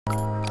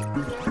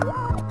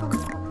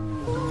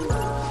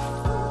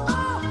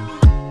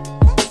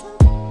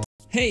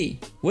Hey,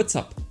 what's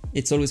up?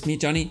 It's always me,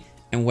 Johnny,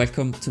 and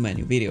welcome to my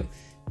new video.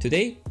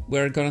 Today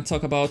we're gonna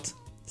talk about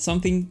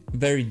something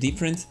very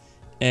different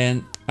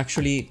and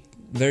actually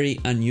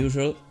very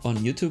unusual on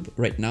YouTube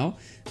right now,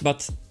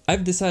 but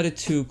I've decided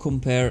to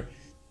compare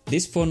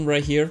this phone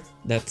right here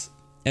that,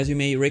 as you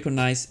may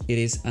recognize, it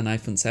is an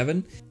iPhone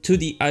 7 to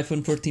the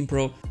iPhone 14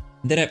 Pro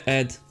that I've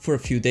had for a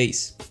few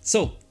days.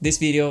 So this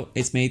video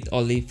is made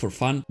only for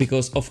fun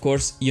because of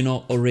course you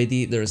know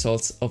already the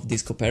results of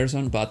this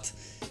comparison, but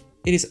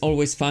it is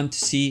always fun to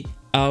see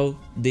how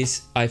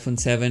this iPhone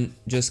 7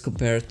 just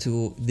compared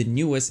to the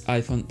newest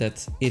iPhone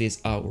that it is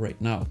out right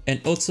now.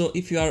 And also,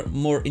 if you are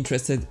more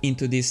interested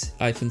into this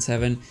iPhone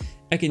 7,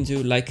 I can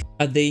do like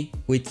a day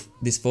with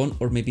this phone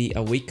or maybe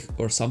a week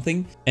or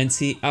something and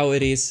see how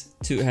it is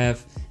to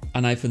have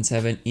an iPhone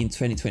 7 in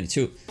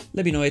 2022.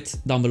 Let me know it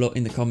down below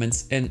in the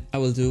comments and I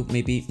will do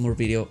maybe more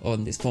video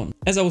on this phone.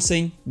 As I was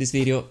saying, this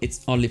video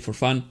it's only for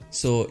fun,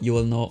 so you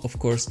will know of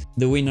course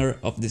the winner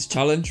of this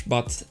challenge,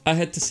 but I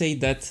had to say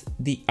that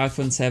the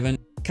iPhone 7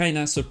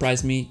 kinda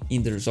surprised me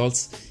in the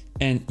results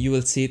and you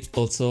will see it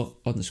also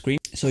on the screen,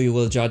 so you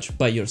will judge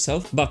by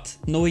yourself. But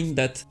knowing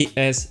that it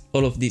has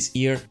all of this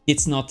here,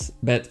 it's not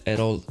bad at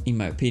all in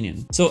my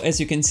opinion. So as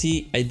you can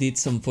see, I did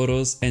some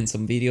photos and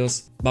some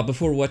videos, but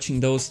before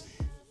watching those,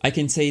 I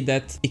can say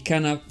that it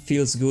kind of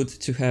feels good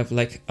to have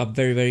like a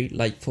very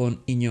light phone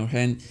in your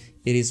hand.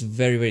 It is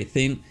very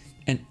thin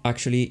and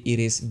actually it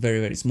is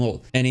very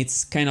small. And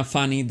it's kind of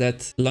funny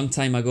that a long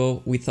time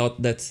ago we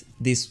thought that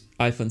this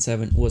iPhone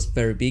 7 was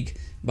very big,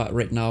 but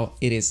right now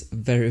it is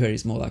very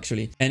small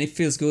actually. And it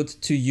feels good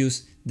to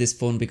use this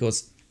phone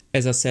because,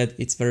 as I said,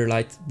 it's very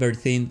light, very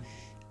thin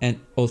and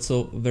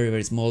also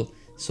very small.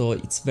 So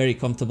it's very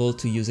comfortable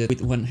to use it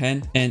with one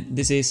hand, and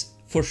this is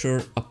for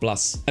sure a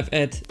plus. I've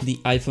had the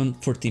iPhone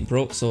 14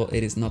 Pro, so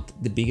it is not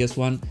the biggest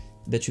one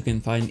that you can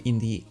find in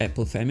the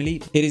Apple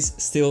family. It is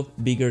still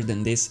bigger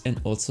than this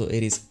and also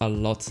it is a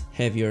lot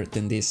heavier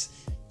than this.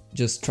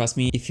 Just trust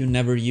me, if you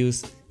never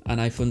used an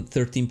iPhone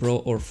 13 Pro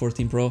or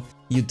 14 Pro,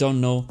 you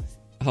don't know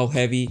how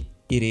heavy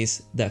it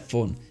is, that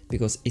phone,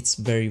 because it's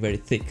very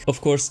thick.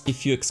 Of course,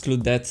 if you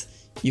exclude that,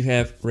 you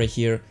have right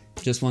here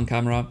just one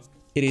camera.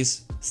 It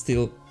is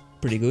still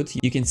pretty good.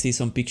 You can see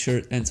some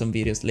pictures and some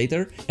videos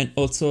later. And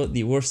also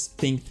the worst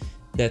thing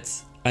that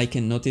I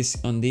can notice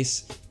on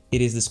this,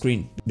 it is the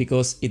screen,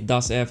 because it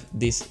does have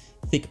these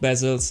thick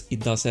bezels, it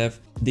does have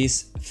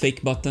this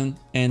fake button,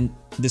 and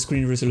the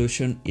screen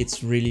resolution,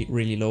 it's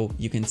really low.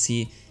 You can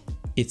see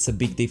it's a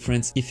big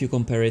difference if you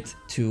compare it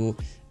to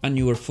a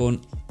newer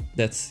phone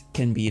that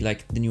can be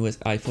like the newest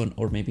iPhone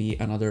or maybe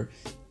another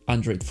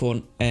Android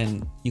phone,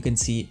 and you can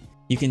see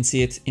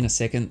it in a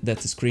second that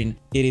the screen,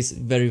 it is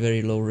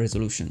very low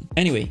resolution.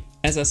 Anyway,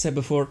 as I said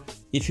before,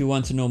 if you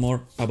want to know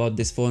more about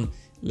this phone,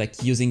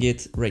 like using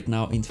it right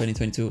now in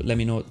 2022, let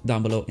me know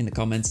down below in the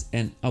comments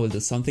and I will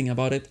do something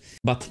about it.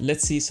 But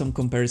let's see some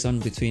comparison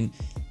between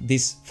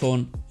this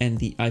phone and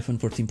the iPhone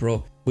 14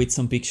 Pro with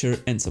some picture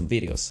and some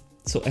videos.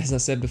 So as I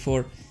said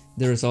before,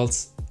 the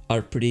results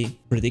are pretty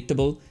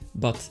predictable,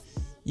 but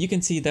you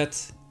can see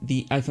that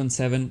the iPhone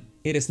 7,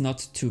 it is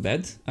not too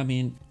bad. I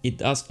mean, it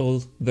does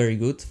all very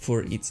good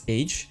for its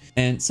age,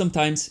 and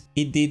sometimes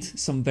it did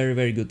some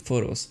very good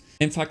photos.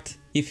 In fact,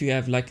 if you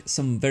have like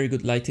some very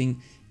good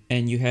lighting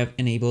and you have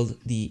enabled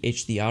the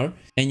HDR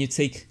and you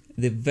take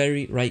the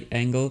very right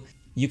angle,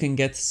 you can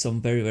get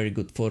some very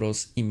good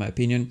photos in my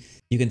opinion.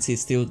 You can see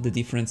still the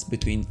difference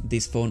between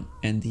this phone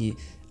and the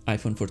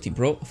iPhone 14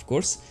 Pro, of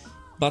course,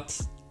 but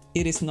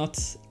it is not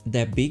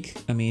that big.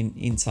 I mean,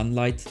 in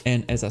sunlight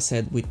and, as I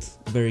said, with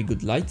very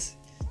good light,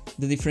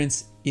 the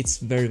difference it's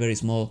very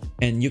small,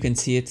 and you can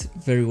see it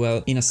very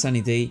well in a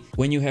sunny day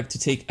when you have to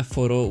take a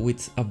photo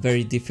with a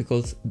very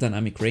difficult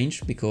dynamic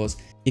range, because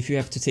if you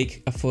have to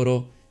take a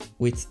photo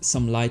with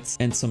some lights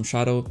and some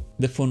shadow,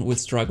 the phone will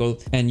struggle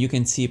and you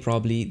can see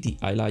probably the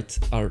highlights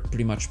are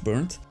pretty much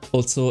burnt.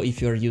 Also,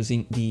 if you are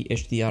using the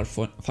HDR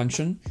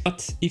function.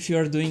 But if you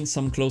are doing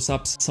some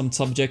close-ups, some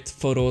subject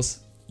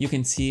photos, you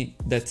can see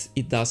that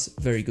it does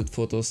very good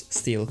photos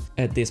still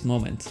at this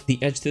moment. The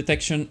edge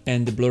detection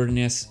and the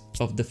blurriness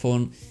of the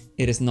phone,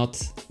 it is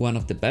not one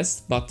of the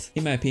best, but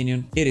in my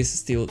opinion, it is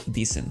still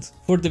decent.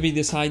 For the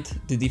video side,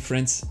 the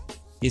difference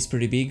is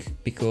pretty big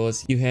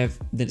because you have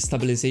the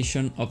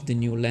stabilization of the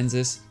new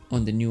lenses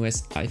on the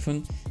newest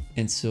iPhone.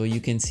 And so you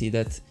can see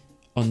that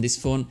on this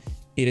phone,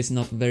 it is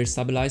not very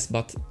stabilized,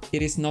 but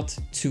it is not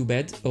too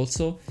bad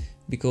also,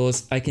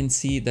 because I can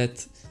see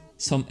that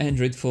some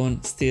Android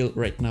phones still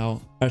right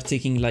now are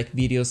taking like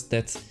videos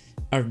that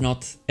are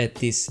not at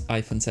this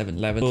iPhone 7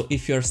 level. So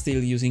if you're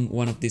still using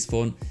one of these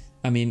phones,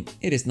 I mean,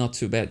 it is not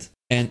too bad.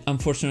 And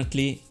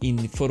unfortunately, in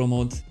the photo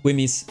mode, we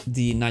miss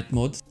the night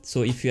mode.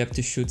 So if you have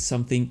to shoot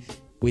something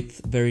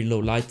with very low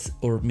light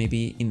or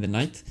maybe in the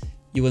night,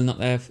 you will not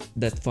have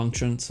that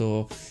function.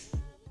 So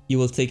you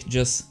will take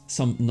just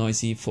some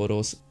noisy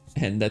photos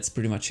and that's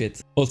pretty much it.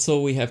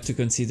 Also, we have to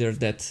consider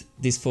that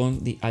this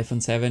phone, the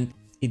iPhone 7,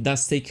 it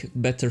does take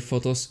better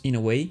photos in a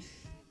way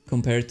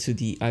compared to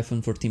the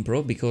iPhone 14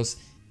 Pro, because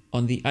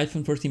On the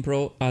iPhone 13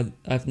 Pro,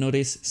 I've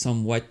noticed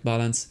some white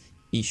balance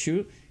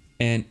issue,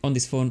 and on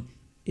this phone,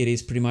 it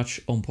is pretty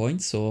much on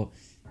point. So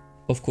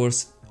of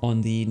course,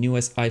 on the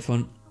newest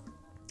iPhone,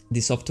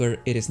 the software,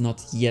 it is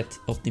not yet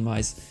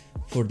optimized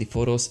for the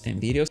photos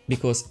and videos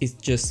because it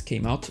just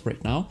came out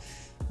right now.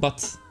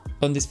 But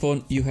on this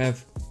phone, you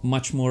have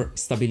much more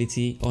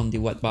stability on the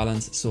white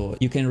balance, so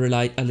you can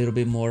rely a little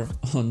bit more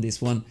on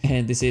this one.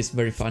 And this is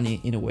very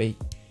funny in a way.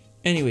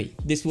 Anyway,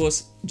 this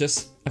was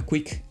just a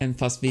quick and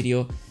fast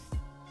video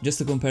just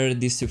to compare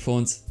these two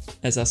phones,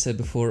 as I said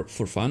before,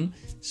 for fun.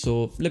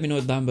 So let me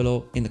know down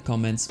below in the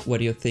comments what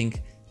do you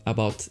think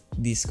about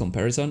this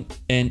comparison,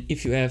 and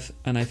if you have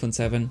an iPhone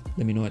 7,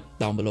 let me know it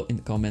down below in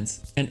the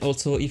comments. And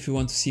also, if you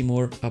want to see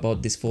more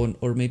about this phone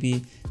or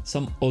maybe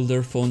some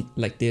older phone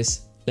like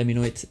this, let me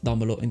know it down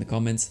below in the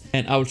comments,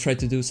 and I will try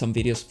to do some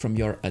videos from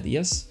your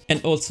ideas.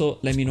 And also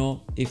let me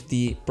know if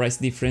the price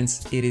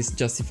difference it is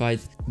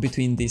justified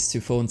between these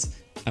two phones.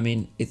 I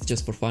mean, it's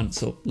just for fun,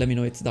 so let me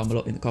know it down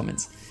below in the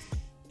comments.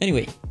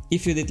 Anyway,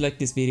 if you did like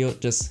this video,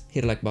 just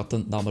hit the like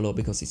button down below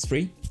because it's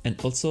free, and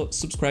also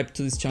subscribe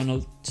to this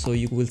channel so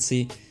you will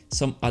see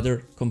some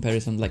other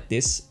comparison like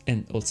this,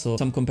 and also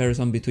some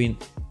comparison between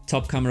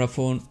top camera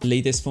phone,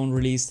 latest phone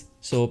released.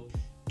 So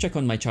check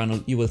on my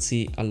channel, you will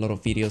see a lot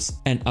of videos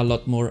and a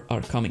lot more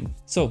are coming.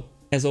 So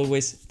as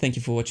always, thank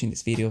you for watching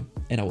this video,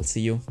 and I will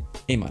see you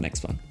in my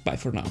next one. Bye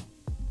for now.